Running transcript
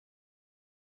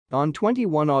On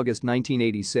 21 August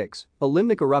 1986, a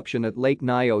limnic eruption at Lake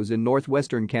Nyos in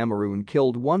northwestern Cameroon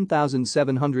killed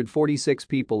 1,746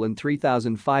 people and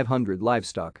 3,500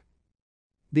 livestock.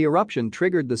 The eruption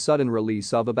triggered the sudden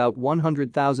release of about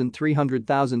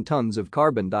 300,000 tons of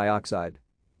carbon dioxide.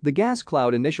 The gas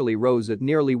cloud initially rose at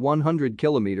nearly 100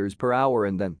 kilometers per hour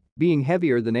and then, being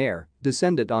heavier than air,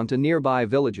 descended onto nearby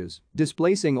villages,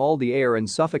 displacing all the air and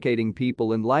suffocating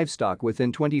people and livestock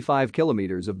within 25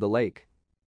 kilometers of the lake.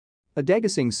 A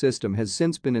degassing system has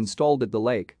since been installed at the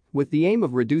lake, with the aim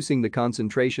of reducing the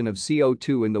concentration of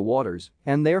CO2 in the waters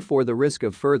and therefore the risk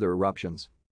of further eruptions.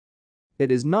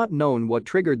 It is not known what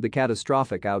triggered the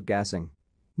catastrophic outgassing.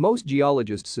 Most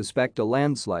geologists suspect a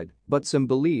landslide, but some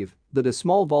believe that a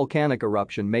small volcanic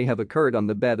eruption may have occurred on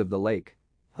the bed of the lake.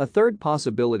 A third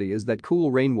possibility is that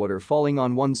cool rainwater falling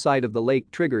on one side of the lake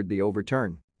triggered the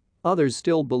overturn. Others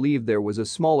still believe there was a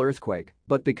small earthquake,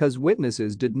 but because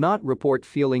witnesses did not report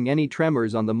feeling any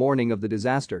tremors on the morning of the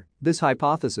disaster, this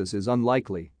hypothesis is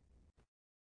unlikely.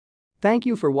 Thank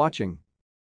you for watching.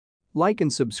 Like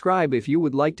and subscribe if you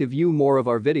would like to view more of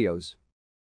our videos.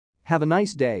 Have a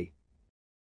nice day.